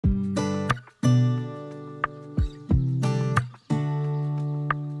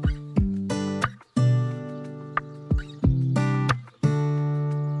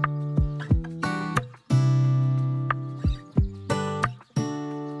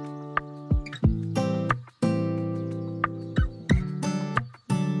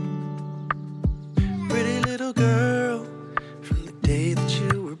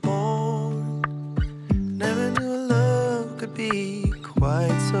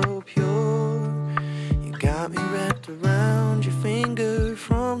around your finger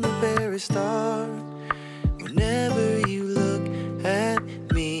from the very start. Whenever you look at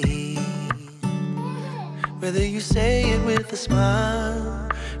me, whether you say it with a smile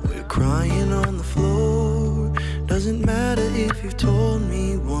or you're crying on the floor, doesn't matter if you've told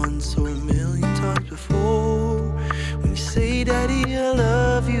me once or a million times before. When you say, Daddy, I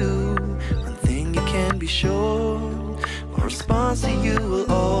love you, one thing you can be sure, my response to you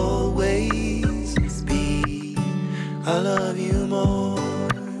will always be, I love you more.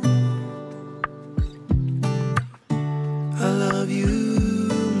 I love you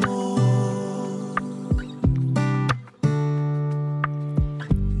more.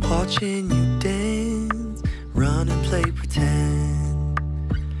 Watching you dance, run and play pretend,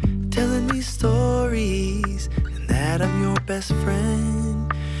 telling me stories and that I'm your best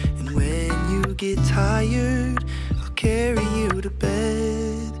friend. And when you get tired, I'll carry you to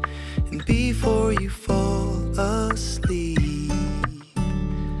bed. And before you fall asleep,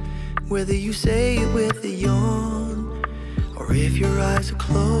 whether you say it with a yawn or if your eyes are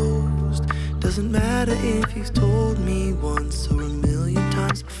closed, doesn't matter if you've told me once or a million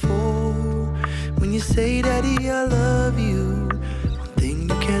times before. When you say, Daddy, I love you, one thing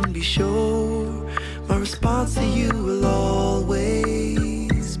you can be sure, my response to you will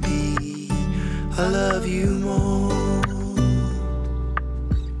always be, I love you more.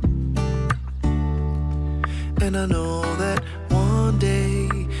 And I know that one day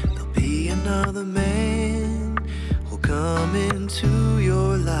there'll be another man who'll come into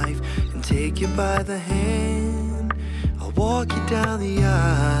your life and take you by the hand. I'll walk you down the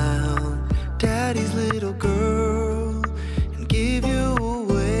aisle, Daddy's little girl, and give you a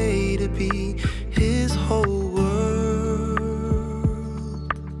way to be his whole world.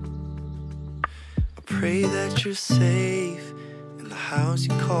 I pray that you're safe in the house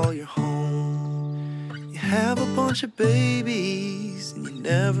you call your home. You have a bunch of babies and you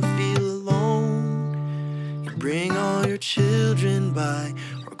never feel alone. You bring all your children by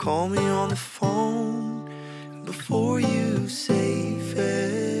or call me on the phone. And before you say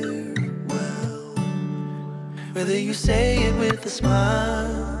farewell, whether you say it with a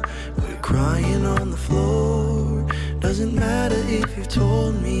smile or you're crying on the floor, doesn't matter if you've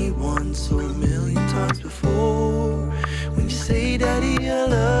told me once or a million times before. When you say, Daddy, I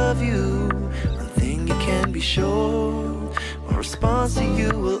love you, one thing you can be sure, my response to you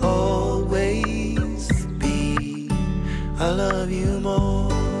will always be, I love you more.